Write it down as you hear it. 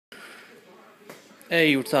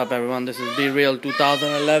Hey, what's up everyone? This is Be Real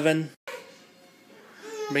 2011,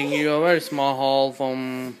 bringing you a very small haul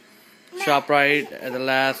from ShopRite at the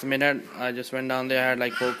last minute. I just went down there, I had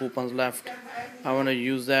like 4 coupons left. I want to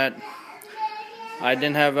use that. I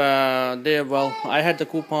didn't have I had the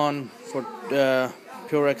coupon for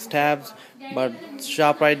Purex tabs, but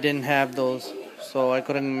ShopRite didn't have those, so I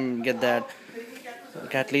couldn't get that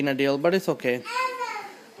Catalina deal, but it's okay.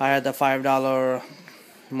 I had the $5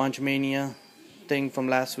 munch mania thing from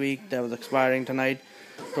last week that was expiring tonight.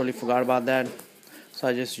 Totally forgot about that, so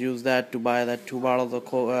I just used that to buy that 2 bottles of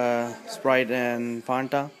Sprite and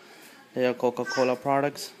Fanta. They are Coca-Cola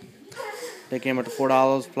products. They came at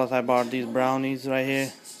 $4, plus I bought these brownies right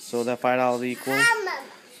here, so that $5 equal.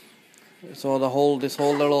 So this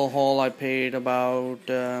whole little haul I paid about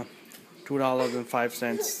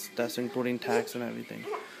 $2.05. That's including tax and everything.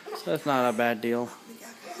 So that's not a bad deal.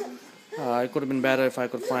 It could have been better if I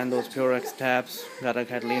could find those Purex tabs. Got a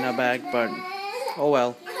Catalina bag, but oh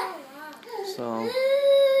well. So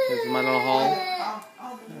this is my little haul,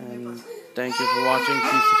 and thank you for watching.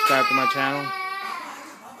 Please subscribe to my channel.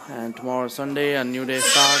 And tomorrow is Sunday, a new day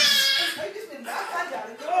starts,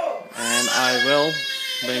 and I will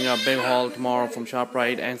bring a big haul tomorrow from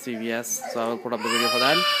ShopRite and CVS. So I will put up the video for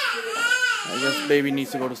that. I guess baby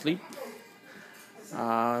needs to go to sleep.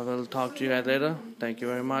 I will talk to you guys later. Thank you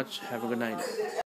very much. Have a good night.